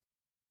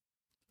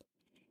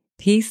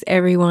Peace,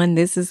 everyone.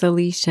 This is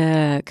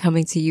Alicia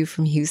coming to you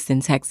from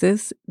Houston,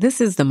 Texas. This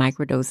is the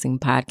Microdosing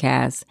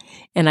Podcast.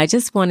 And I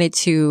just wanted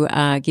to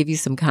give you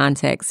some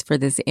context for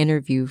this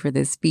interview, for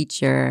this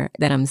feature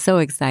that I'm so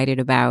excited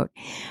about.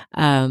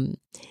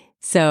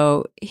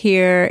 So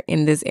here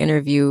in this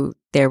interview,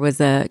 there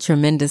was a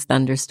tremendous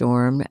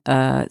thunderstorm.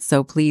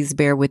 So please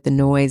bear with the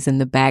noise in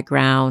the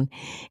background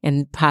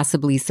and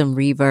possibly some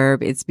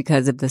reverb. It's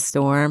because of the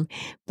storm.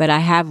 But I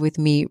have with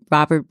me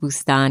Robert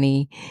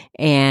Bustani,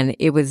 and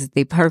it was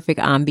the perfect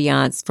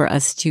ambiance for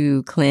us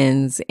to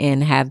cleanse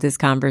and have this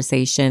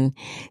conversation.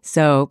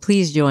 So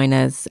please join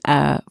us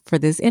for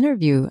this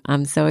interview.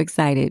 I'm so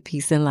excited.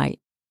 Peace and light.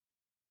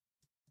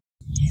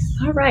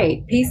 All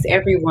right. Peace,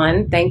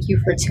 everyone. Thank you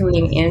for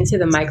tuning in to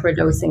the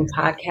Microdosing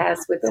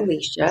Podcast with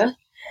Alicia.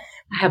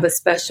 I have a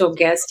special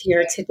guest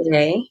here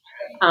today.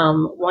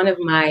 One of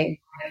my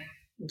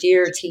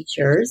dear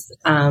teachers.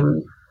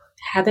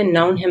 Haven't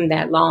known him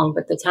that long,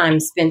 but the time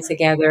spent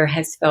together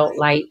has felt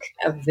like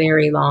a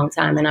very long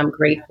time. And I'm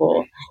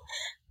grateful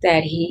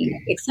that he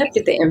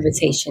accepted the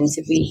invitation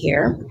to be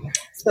here.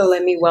 So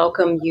let me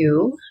welcome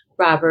you,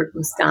 Robert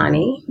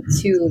Bustani,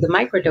 to the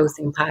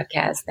Microdosing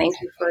Podcast. Thank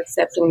you for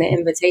accepting the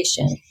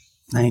invitation.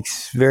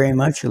 Thanks very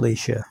much,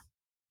 Alicia.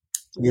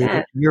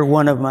 You're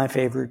one of my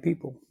favorite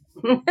people.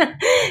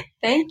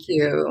 Thank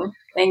you.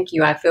 Thank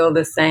you. I feel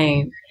the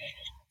same.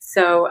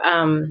 So,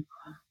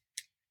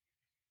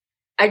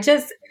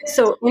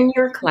 so in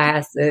your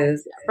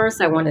classes,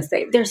 first I want to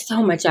say there's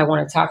so much I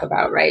want to talk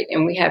about, right?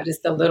 And we have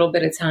just a little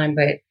bit of time,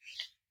 but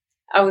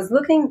I was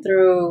looking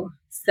through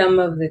some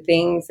of the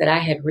things that I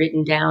had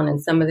written down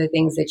and some of the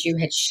things that you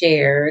had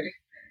shared,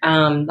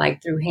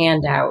 like through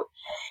handout.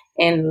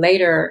 And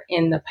later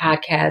in the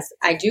podcast,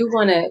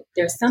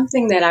 there's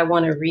something that I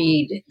want to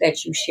read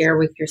that you share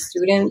with your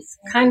students,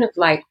 kind of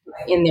like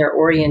in their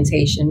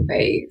orientation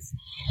phase.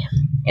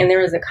 And there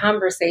was a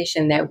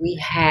conversation that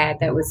we had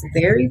that was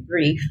very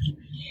brief,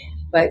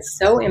 but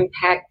so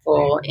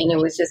impactful. And it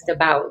was just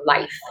about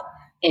life.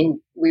 And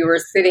we were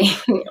sitting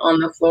on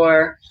the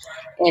floor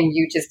and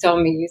you just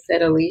told me, you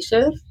said,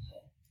 Alicia,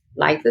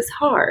 life is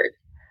hard.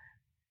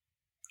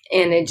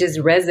 And it just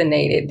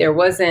resonated. There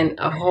wasn't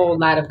a whole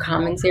lot of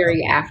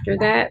commentary after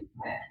that,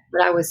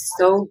 but I was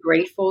so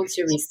grateful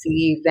to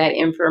receive that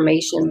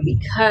information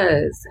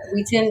because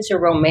we tend to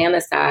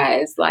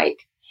romanticize like,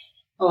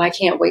 oh, I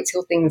can't wait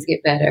till things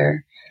get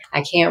better.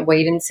 I can't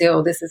wait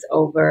until this is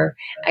over.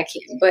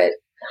 But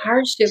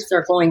hardships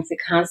are going to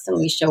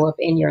constantly show up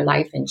in your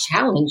life and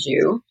challenge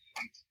you.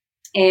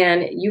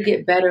 And you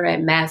get better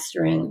at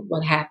mastering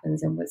what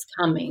happens and what's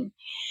coming.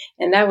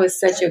 And that was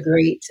such a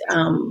great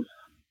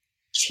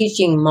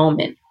teaching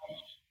moment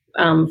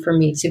for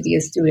me to be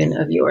a student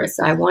of yours.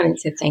 So I wanted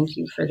to thank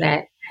you for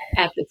that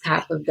at the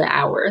top of the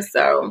hour.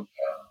 So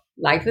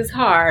life is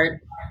hard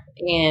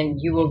and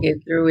you will get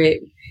through it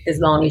as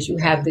long as you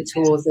have the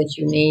tools that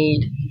you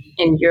need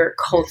and you're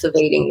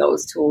cultivating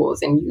those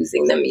tools and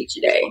using them each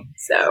day.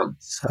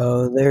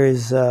 So there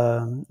is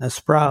a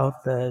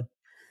sprout that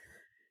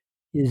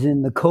is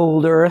in the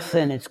cold earth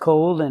and it's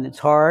cold and it's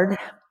hard.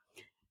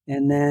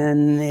 And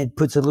then it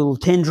puts a little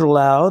tendril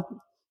out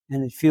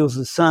and it feels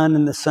the sun,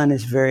 and the sun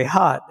is very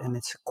hot. And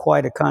it's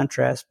quite a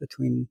contrast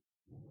between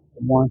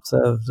the warmth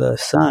of the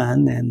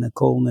sun and the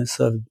coldness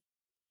and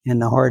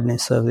the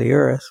hardness of the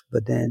earth.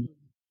 But then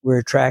we're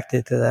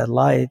attracted to that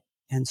light.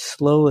 And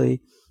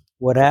slowly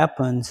what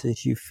happens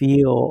is you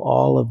feel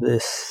all of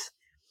this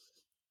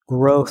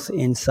growth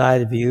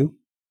inside of you,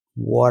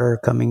 water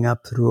coming up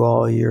through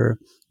all your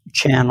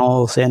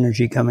channels,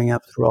 energy coming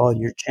up through all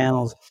your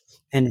channels,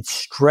 and it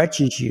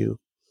stretches you.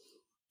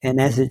 And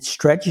as it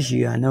stretches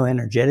you, I know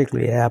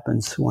energetically it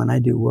happens when I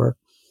do work.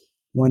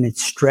 When it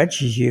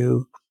stretches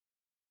you,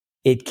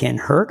 it can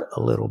hurt a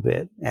little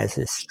bit as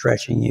it's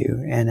stretching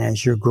you. And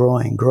as you're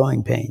growing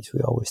pains, we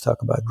always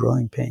talk about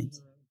growing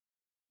pains.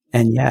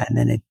 And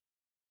then it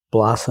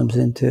blossoms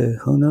into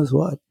who knows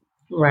what.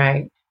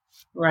 Right.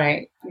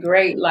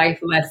 Great life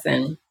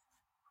lesson.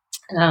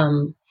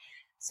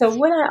 So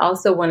what I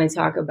also want to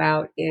talk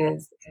about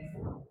is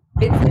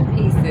bits and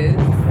pieces.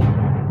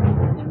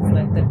 Let's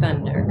let the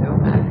thunder go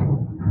by.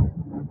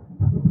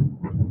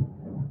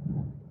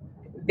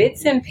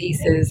 Bits and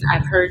pieces,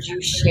 I've heard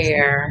you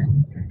share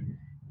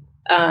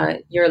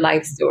your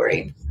life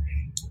story,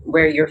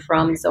 where you're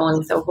from, so on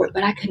and so forth,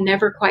 but I could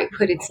never quite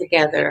put it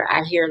together.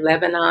 I hear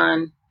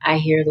Lebanon, I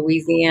hear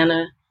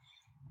Louisiana,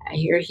 I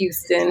hear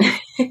Houston.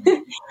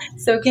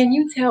 So can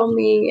you tell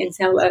me and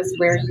tell us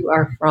where you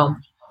are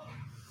from?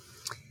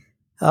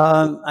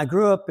 I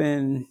grew up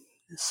in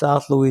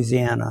South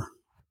Louisiana.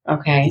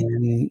 Okay.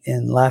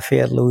 In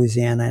Lafayette,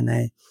 Louisiana,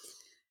 and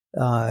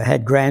I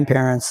had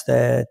grandparents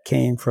that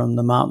came from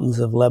the mountains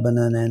of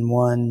Lebanon and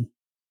one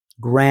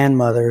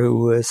grandmother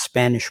who was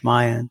Spanish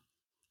Mayan.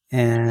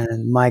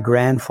 And my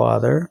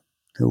grandfather,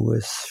 who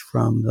was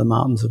from the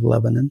mountains of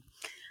Lebanon,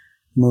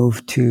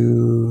 moved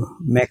to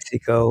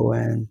Mexico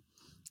and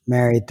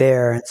married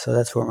there. And so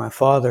that's where my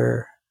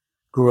father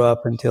grew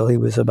up until he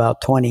was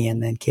about 20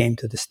 and then came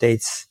to the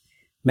States,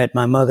 met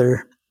my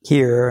mother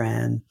here,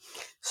 and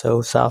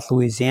So South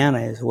Louisiana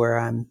is where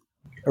I'm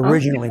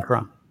originally Okay.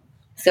 from.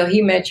 So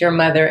he met your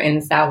mother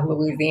in South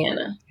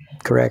Louisiana.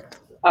 Correct.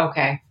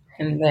 Okay.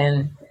 And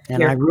then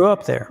And your I grew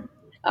up there.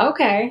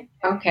 okay.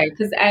 Okay.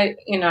 Because I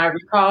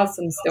recall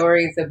some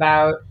stories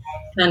about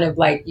kind of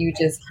like you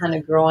just kind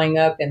of growing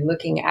up and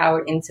looking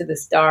out into the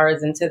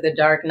stars, into the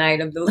dark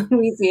night of the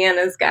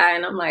Louisiana sky.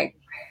 And I'm like,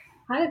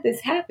 how did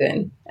this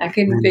happen? I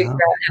couldn't And figure out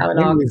how it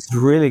it all. was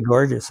really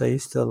gorgeous. I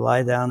used to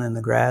lie down in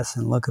the grass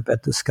and look up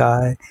at the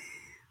sky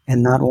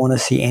and not want to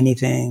see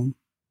anything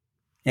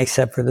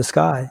except for the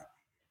sky,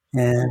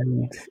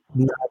 and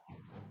not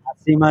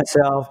see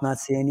myself, not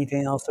see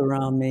anything else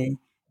around me,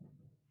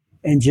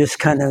 and just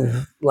kind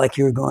of like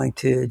you're going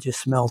to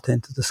just melt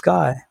into the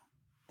sky.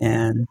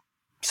 And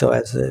so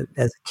as a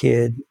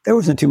kid, there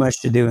wasn't too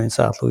much to do in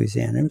South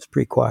Louisiana. It was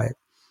pretty quiet.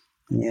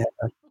 Yeah,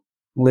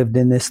 lived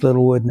in this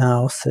little wooden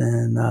house,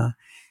 and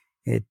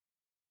it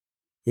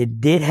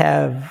it did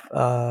have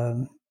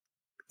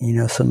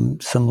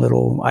some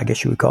little, I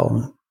guess you would call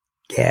them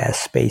gas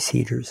space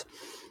heaters,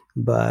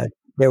 but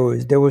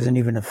there wasn't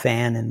even a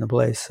fan in the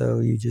place. So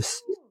you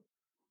just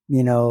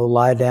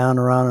lie down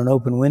around an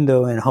open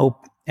window and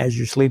hope as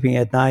you're sleeping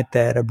at night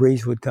that a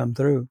breeze would come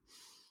through.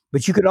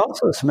 But you could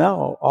also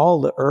smell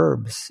all the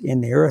herbs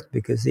in the earth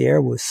because the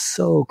air was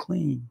so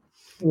clean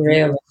and it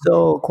Really? was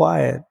so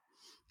quiet,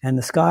 and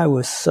the sky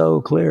was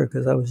so clear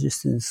because I was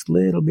just in this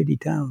little bitty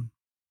town.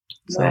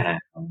 So Wow.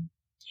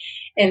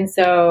 And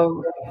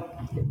so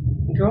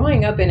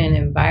growing up in an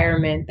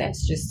environment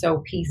that's just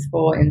so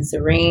peaceful and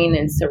serene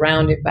and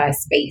surrounded by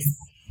space,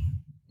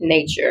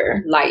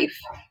 nature, life,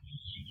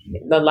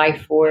 the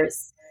life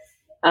force,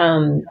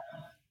 um,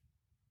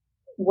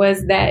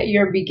 was that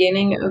your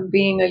beginning of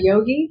being a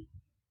yogi?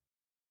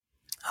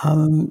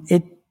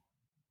 it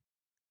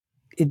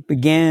it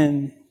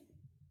began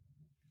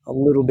a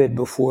little bit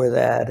before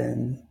that,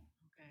 and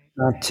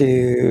not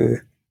to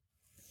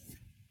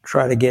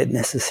try to get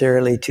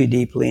necessarily too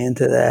deeply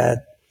into that.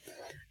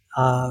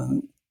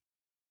 Um,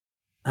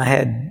 I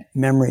had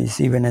memories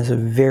even as a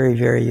very,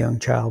 very young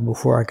child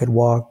before I could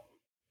walk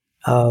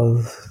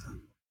of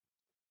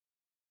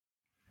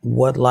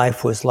what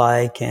life was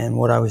like and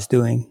what I was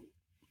doing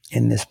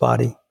in this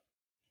body.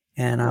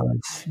 And I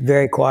was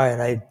very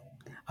quiet.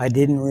 I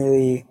didn't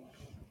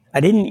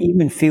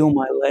even feel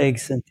my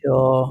legs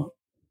until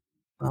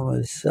I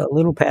was a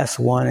little past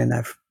one. And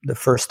the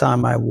first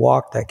time I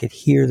walked, I could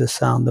hear the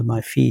sound of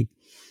my feet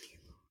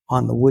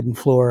on the wooden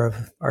floor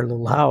of our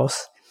little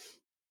house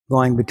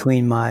going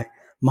between my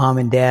mom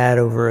and dad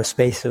over a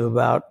space of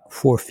about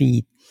 4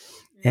 feet.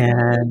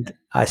 And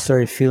I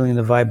started feeling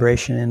the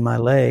vibration in my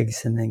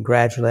legs, and then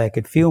gradually I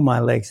could feel my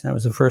legs. And that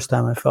was the first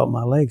time I felt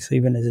my legs. So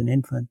even as an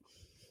infant,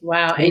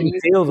 Wow. I And didn't you,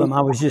 feel them.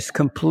 I was just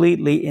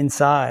completely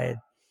inside.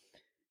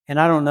 And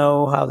I don't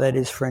know how that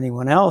is for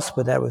anyone else,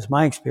 but that was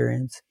my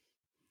experience.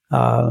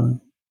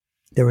 Um,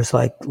 there was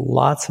like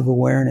lots of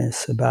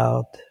awareness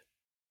about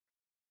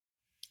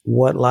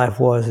what life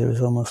was. It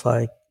was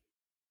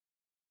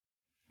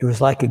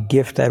like a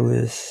gift that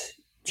was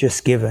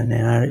just given.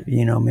 And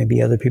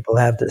maybe other people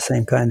have the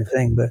same kind of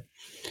thing, but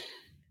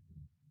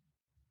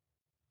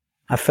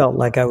I felt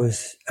like I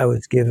was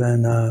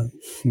given a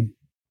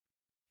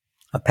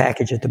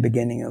package at the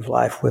beginning of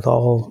life with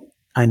all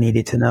I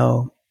needed to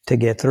know to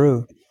get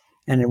through.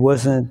 And it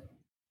wasn't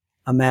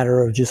a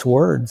matter of just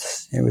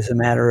words. It was a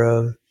matter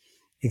of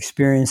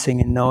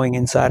experiencing and knowing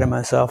inside of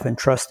myself and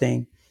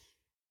trusting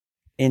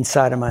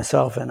inside of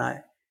myself. And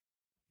I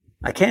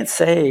can't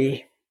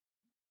say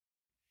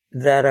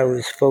that I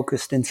was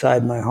focused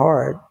inside my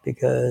heart,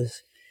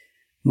 because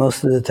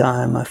most of the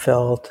time I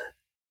felt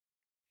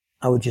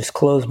I would just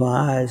close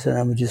my eyes and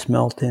I would just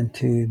melt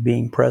into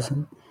being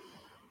present.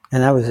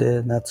 And that was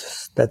it.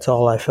 That's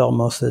all I felt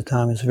most of the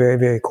time. It was very,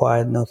 very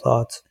quiet, no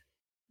thoughts,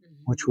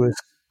 which was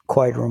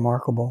quite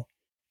remarkable.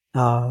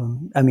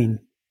 I mean,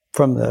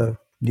 from the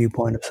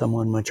viewpoint of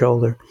someone much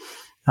older.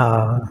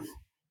 Uh,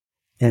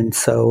 and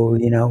so,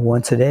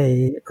 once a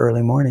day,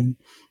 early morning,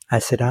 I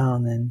sit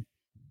down and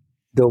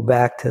go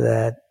back to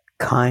that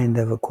kind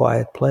of a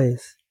quiet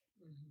place.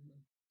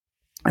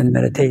 And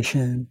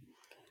meditation,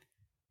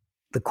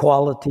 the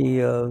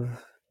quality of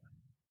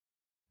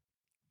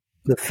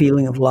the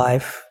feeling of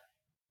life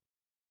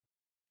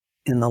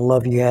and the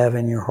love you have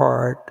in your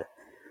heart,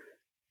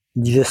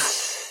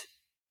 just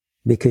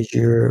because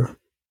you're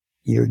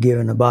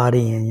given a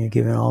body and you're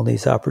given all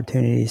these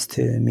opportunities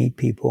to meet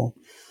people,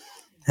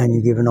 and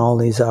you're given all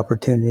these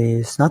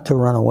opportunities not to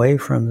run away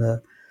from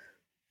the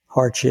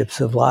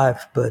hardships of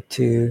life, but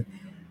to,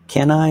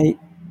 can I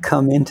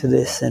come into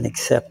this and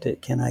accept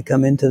it? Can I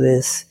come into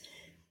this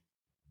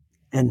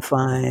and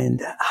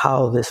find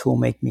how this will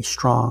make me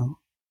strong?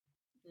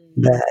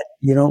 That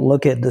you don't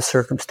look at the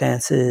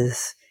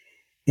circumstances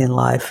in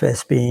life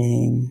as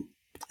being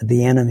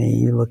the enemy.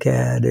 You look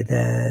at it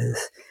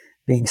as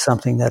being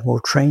something that will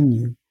train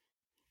you.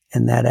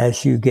 And that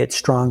as you get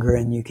stronger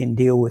and you can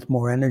deal with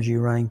more energy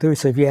running through.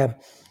 So if you have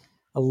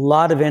a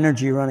lot of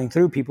energy running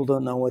through, people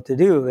don't know what to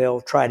do.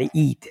 They'll try to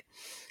eat.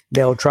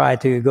 They'll try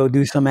to go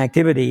do some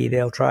activity.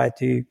 They'll try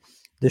to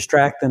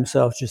distract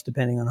themselves just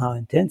depending on how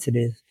intense it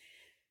is.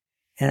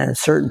 And at a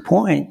certain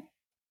point,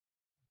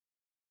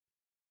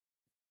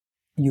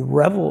 you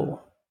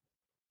revel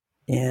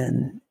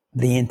in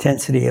the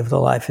intensity of the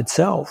life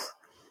itself.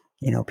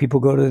 People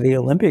go to the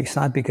Olympics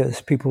not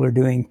because people are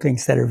doing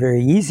things that are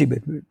very easy, but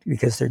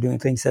because they're doing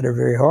things that are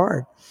very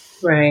hard.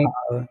 Right.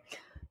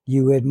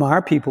 You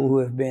admire people who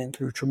have been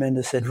through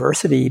tremendous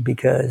adversity,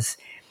 because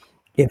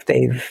if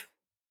they've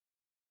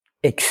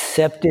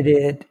accepted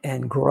it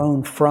and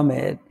grown from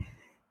it,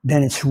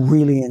 then it's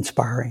really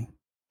inspiring.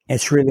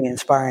 It's really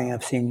inspiring.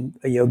 I've seen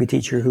a yoga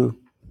teacher who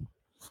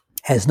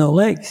has no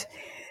legs,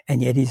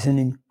 and yet he's an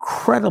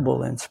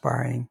incredible,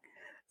 inspiring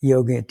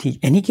yoga teacher.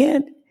 And he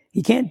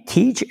can't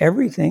teach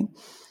everything,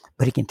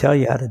 but he can tell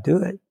you how to do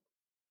it.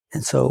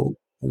 And so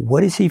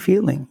what is he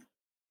feeling?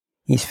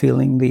 He's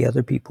feeling the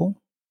other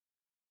people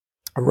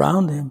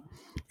around him.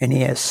 And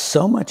he has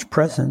so much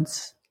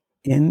presence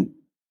in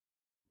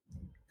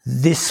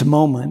this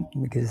moment,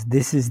 because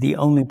this is the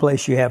only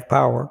place you have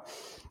power.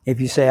 If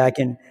you say, I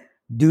can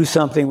do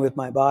something with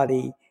my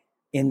body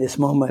in this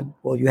moment,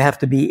 well, you have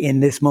to be in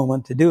this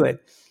moment to do it.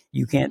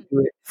 You can't do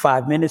it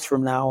 5 minutes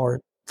from now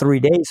or 3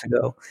 days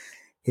ago.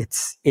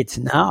 It's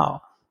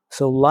now.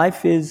 So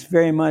life is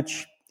very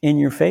much in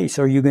your face.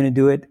 Are you going to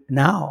do it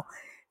now?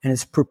 And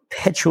it's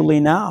perpetually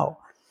now.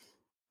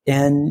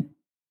 And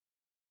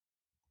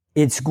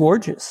it's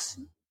gorgeous.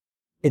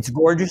 It's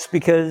gorgeous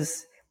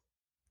because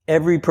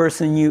every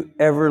person you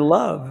ever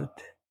loved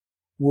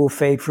will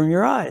fade from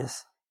your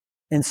eyes.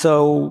 And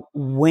so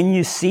when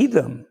you see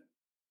them,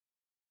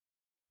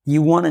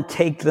 you want to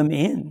take them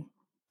in,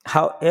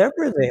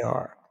 however they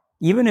are,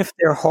 even if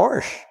they're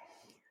harsh.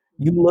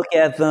 You look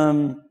at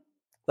them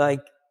like,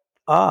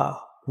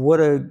 what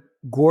a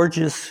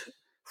gorgeous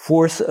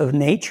force of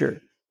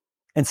nature.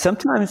 And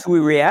sometimes we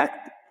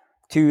react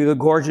to the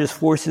gorgeous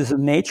forces of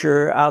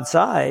nature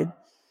outside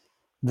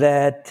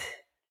that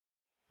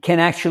can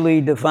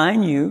actually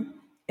define you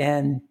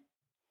and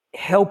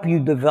help you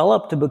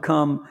develop to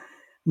become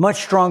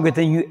much stronger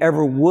than you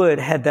ever would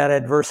had that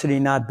adversity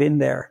not been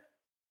there.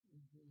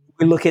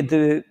 We look at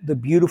the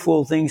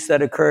beautiful things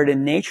that occurred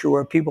in nature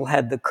where people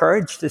had the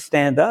courage to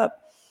stand up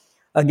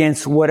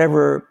against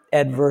whatever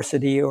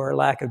adversity or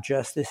lack of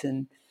justice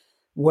and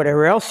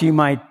whatever else you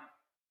might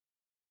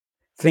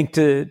think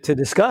to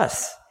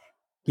discuss.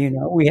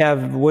 We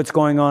have what's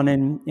going on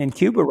in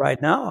Cuba right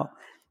now,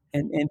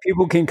 and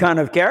people can kind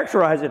of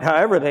characterize it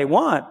however they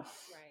want.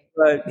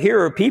 Right. But here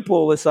are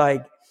people, it's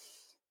like,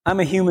 I'm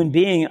a human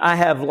being. I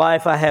have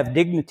life. I have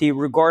dignity,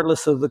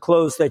 regardless of the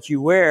clothes that you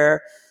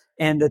wear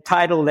and the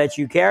title that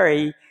you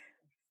carry.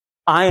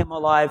 I am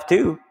alive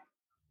too.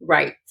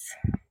 Right.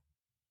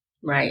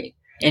 Right.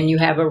 And you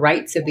have a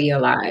right to be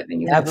alive.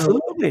 And you have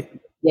absolutely.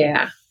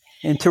 Yeah.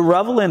 And to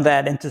revel in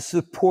that and to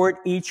support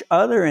each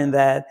other in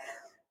that.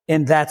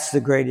 And that's the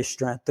greatest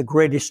strength. The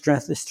greatest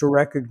strength is to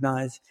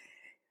recognize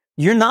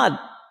you're not.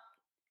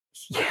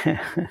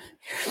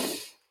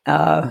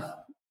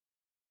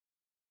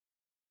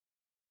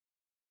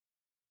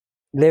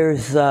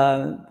 There's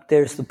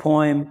the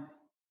poem,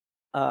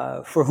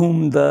 For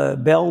Whom the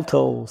Bell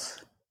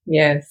Tolls.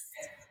 Yes.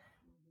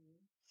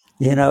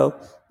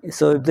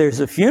 So if there's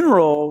a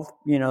funeral,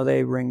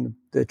 they ring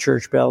the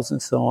church bells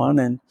and so on.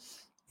 And,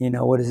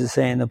 what does it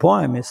say in the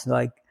poem? It's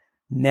like,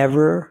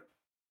 never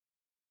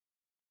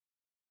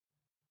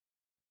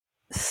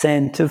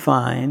send to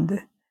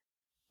find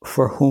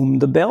for whom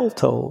the bell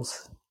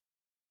tolls.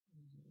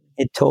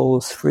 It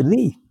tolls for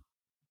thee.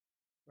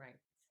 Right.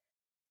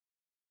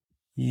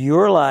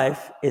 Your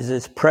life is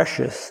as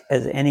precious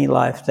as any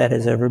life that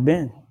has ever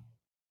been,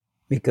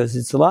 because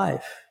it's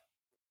life.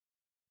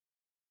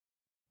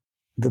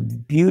 The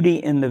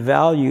beauty and the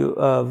value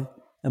of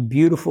a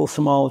beautiful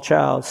small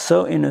child,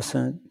 so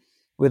innocent,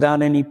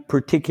 without any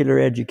particular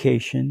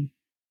education,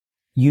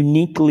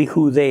 uniquely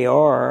who they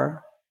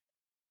are,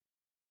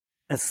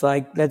 it's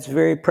like, that's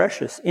very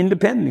precious,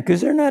 independent,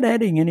 because they're not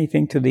adding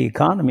anything to the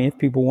economy. If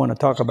people want to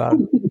talk about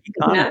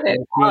economy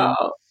being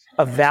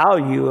a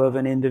value of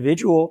an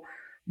individual,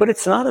 but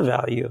it's not a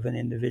value of an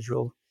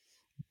individual.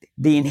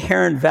 The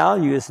inherent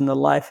value is in the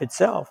life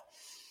itself.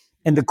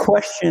 And the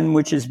question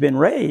which has been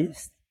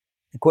raised,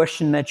 the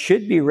question that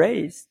should be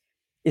raised,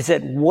 is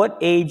at what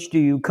age do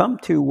you come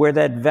to where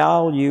that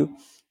value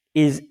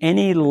is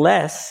any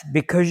less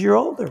because you're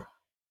older?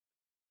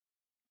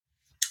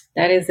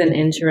 That is an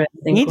interesting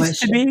question. Needs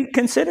to be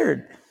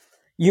considered.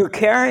 You're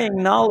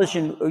carrying knowledge,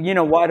 and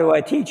why do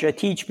I teach? I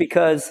teach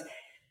because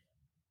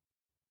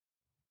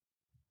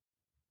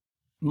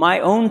my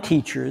own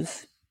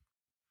teachers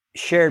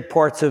shared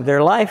parts of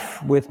their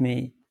life with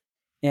me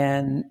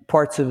and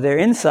parts of their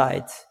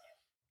insights.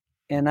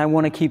 And I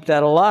want to keep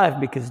that alive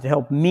because it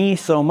helped me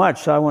so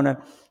much. So I want to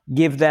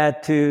give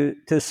that to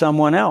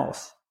someone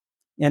else.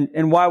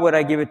 And why would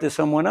I give it to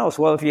someone else?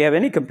 Well, if you have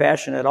any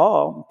compassion at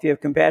all, if you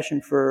have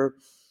compassion for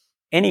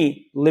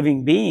any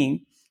living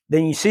being,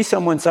 then you see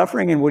someone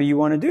suffering, and what do? You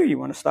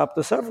want to stop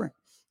the suffering.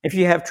 If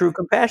you have true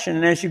compassion,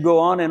 and as you go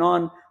on and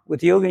on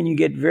with yoga and you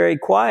get very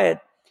quiet,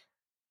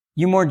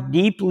 you more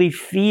deeply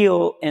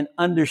feel and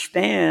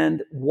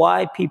understand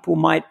why people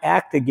might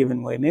act a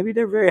given way. Maybe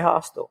they're very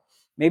hostile.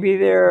 Maybe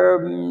they're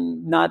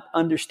not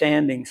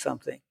understanding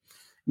something.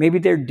 Maybe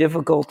they're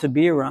difficult to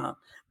be around,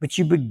 but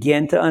you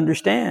begin to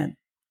understand.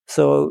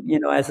 So,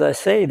 as I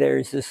say,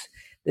 there's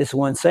this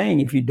one saying,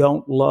 if you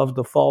don't love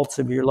the faults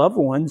of your loved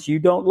ones, you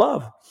don't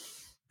love.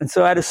 And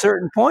so at a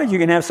certain point, you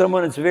can have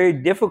someone that's very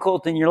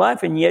difficult in your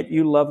life, and yet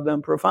you love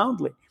them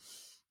profoundly.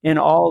 In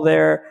all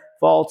their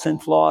faults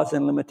and flaws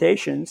and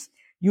limitations,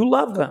 you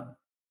love them.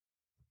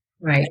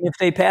 Right. And if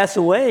they pass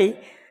away,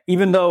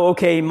 even though,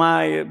 okay,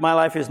 my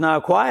life is now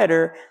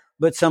quieter,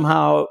 but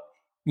somehow,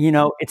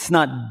 it's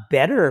not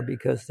better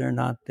because they're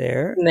not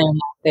there. They're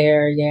not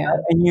there, yeah.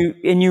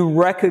 And you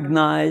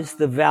recognize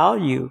the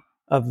value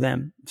of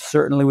them,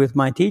 certainly with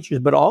my teachers,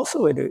 but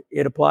also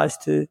it applies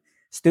to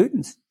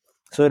students.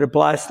 So it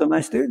applies to my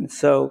students.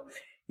 So,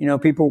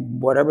 people,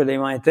 whatever they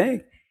might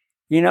think,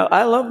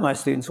 I love my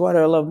students. Why do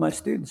I love my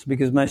students?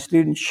 Because my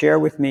students share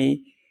with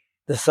me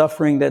the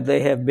suffering that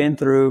they have been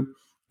through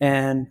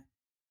and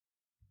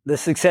the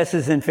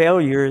successes and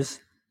failures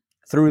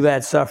through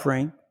that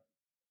suffering.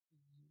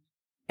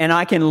 And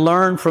I can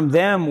learn from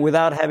them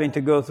without having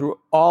to go through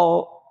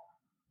all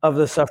of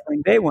the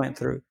suffering they went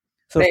through.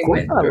 So, of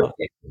course, I love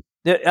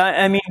it.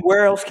 I mean,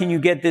 where else can you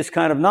get this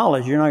kind of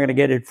knowledge? You're not going to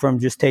get it from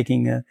just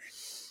taking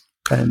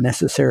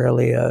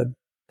necessarily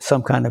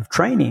some kind of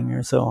training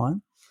or so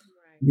on.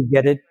 You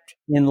get it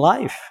in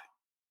life.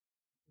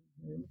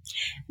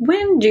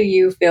 When do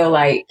you feel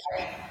like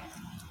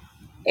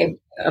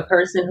a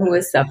person who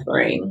is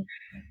suffering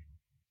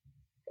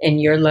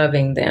and you're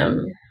loving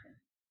them,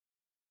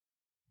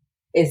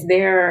 is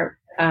there,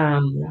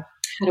 how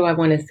do I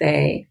want to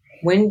say,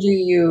 when do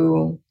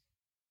you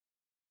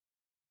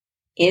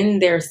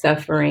end their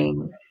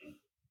suffering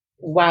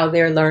while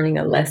they're learning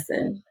a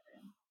lesson?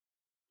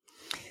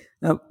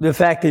 The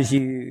fact is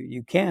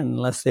you can,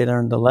 unless they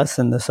learn the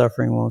lesson, the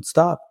suffering won't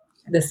stop.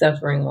 The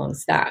suffering won't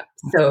stop.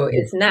 So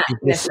it's not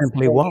it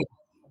simply won't.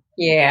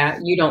 Yeah,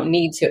 you don't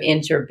need to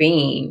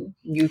intervene.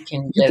 You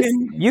can just...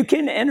 You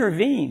can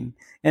intervene.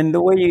 And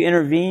the way you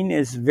intervene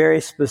is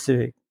very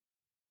specific.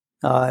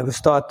 It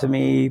was taught to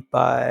me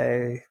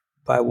by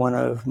one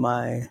of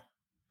my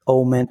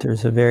old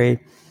mentors, a very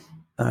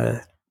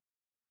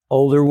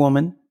older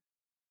woman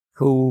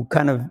who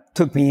kind of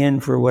took me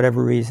in for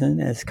whatever reason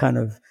as kind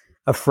of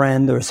a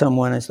friend or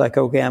someone. It's like,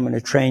 okay, I'm going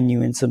to train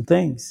you in some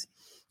things.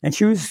 And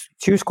she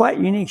was quite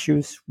unique. She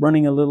was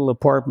running a little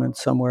apartment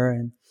somewhere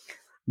in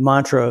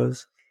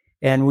Montrose,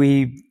 and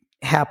we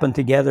happened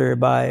together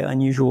by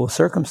unusual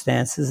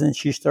circumstances. And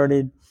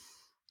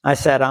I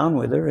sat down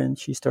with her, and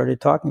she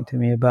started talking to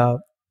me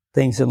about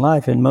things in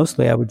life. And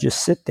mostly I would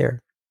just sit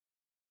there.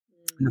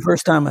 And the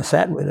first time I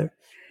sat with her,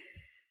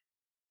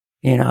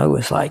 it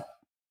was like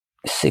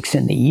 6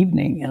 p.m,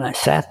 and I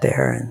sat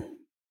there and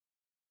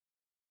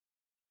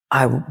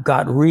I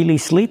got really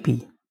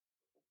sleepy.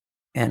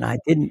 And I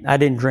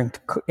didn't drink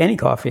any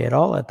coffee at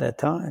all at that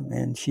time.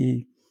 And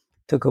she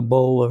took a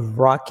bowl of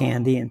rock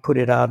candy and put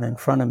it out in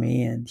front of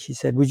me. And she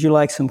said, "Would you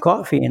like some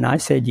coffee?" And I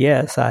said,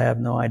 yes. I have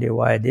no idea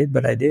why I did,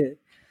 but I did.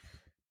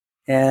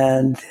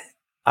 And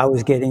I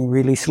was getting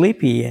really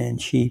sleepy.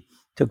 And she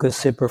took a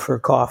sip of her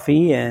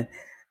coffee and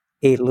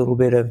ate a little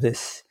bit of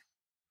this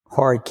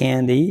hard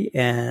candy.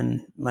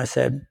 And I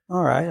said,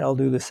 all right, I'll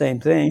do the same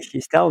thing.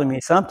 She's telling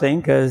me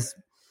something because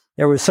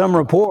there was some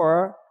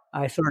rapport.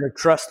 I sort of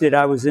trusted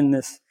I was in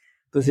this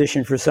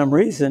position for some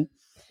reason.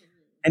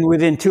 And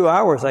within 2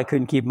 hours, I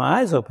couldn't keep my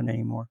eyes open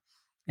anymore.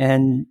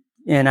 And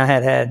I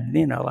had,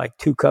 like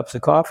 2 cups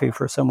of coffee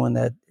for someone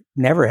that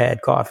never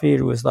had coffee.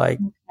 It was like,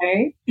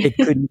 it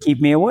couldn't keep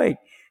me awake.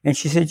 And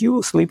she said, "You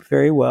will sleep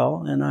very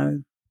well.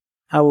 And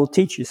I will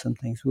teach you some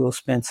things. We'll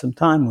spend some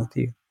time with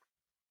you."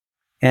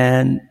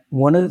 And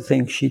one of the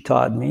things she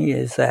taught me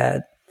is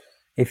that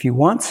if you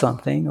want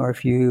something, or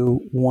if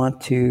you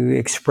want to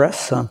express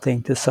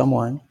something to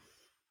someone,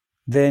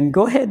 then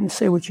go ahead and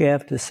say what you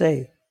have to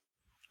say.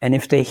 And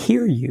if they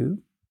hear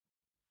you,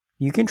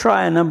 you can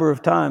try a number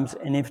of times.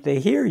 And if they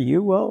hear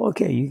you, well,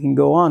 okay, you can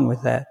go on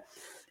with that.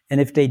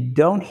 And if they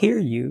don't hear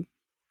you,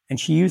 and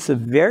she used a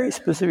very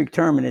specific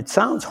term, and it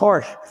sounds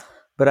harsh,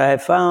 but I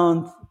have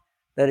found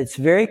that it's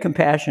very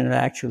compassionate,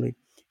 actually.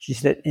 She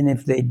said, and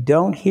if they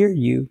don't hear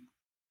you,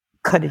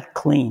 cut it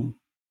clean.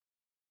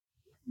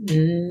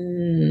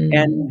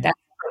 And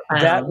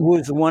that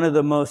was one of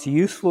the most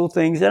useful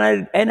things.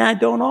 And I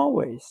don't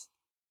always.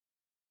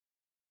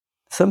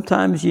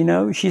 Sometimes,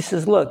 she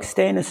says, look,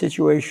 stay in a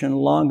situation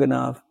long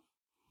enough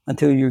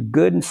until you're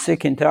good and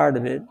sick and tired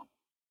of it,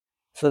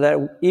 so that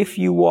if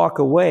you walk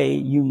away,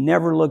 you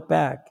never look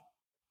back.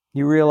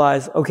 You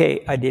realize,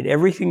 okay, I did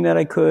everything that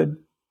I could,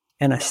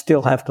 and I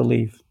still have to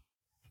leave.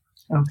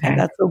 Okay. And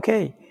that's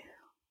okay.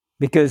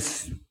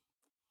 Because,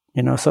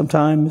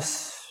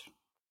 sometimes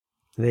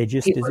they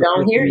just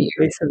don't hear you.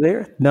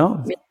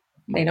 No.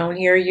 They don't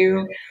hear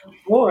you,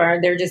 or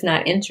they're just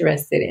not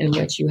interested in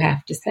what you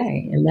have to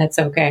say, and that's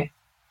okay.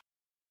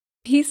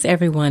 Peace,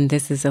 everyone.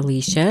 This is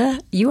Alicia.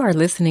 You are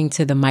listening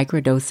to the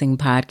Microdosing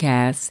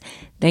Podcast.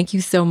 Thank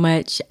you so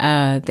much.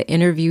 The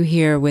interview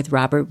here with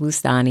Robert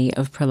Bustani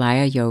of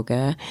Pralaya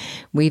Yoga.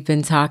 We've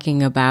been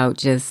talking about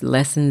just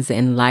lessons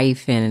in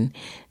life and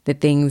the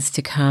things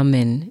to come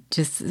and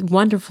just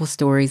wonderful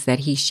stories that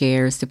he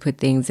shares to put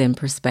things in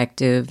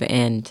perspective.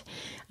 And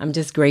I'm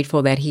just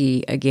grateful that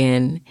he,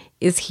 again,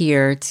 is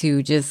here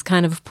to just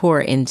kind of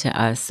pour into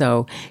us.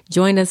 So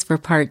join us for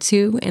part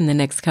 2 in the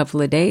next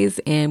couple of days,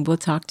 and we'll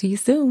talk to you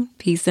soon.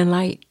 Peace and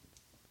light.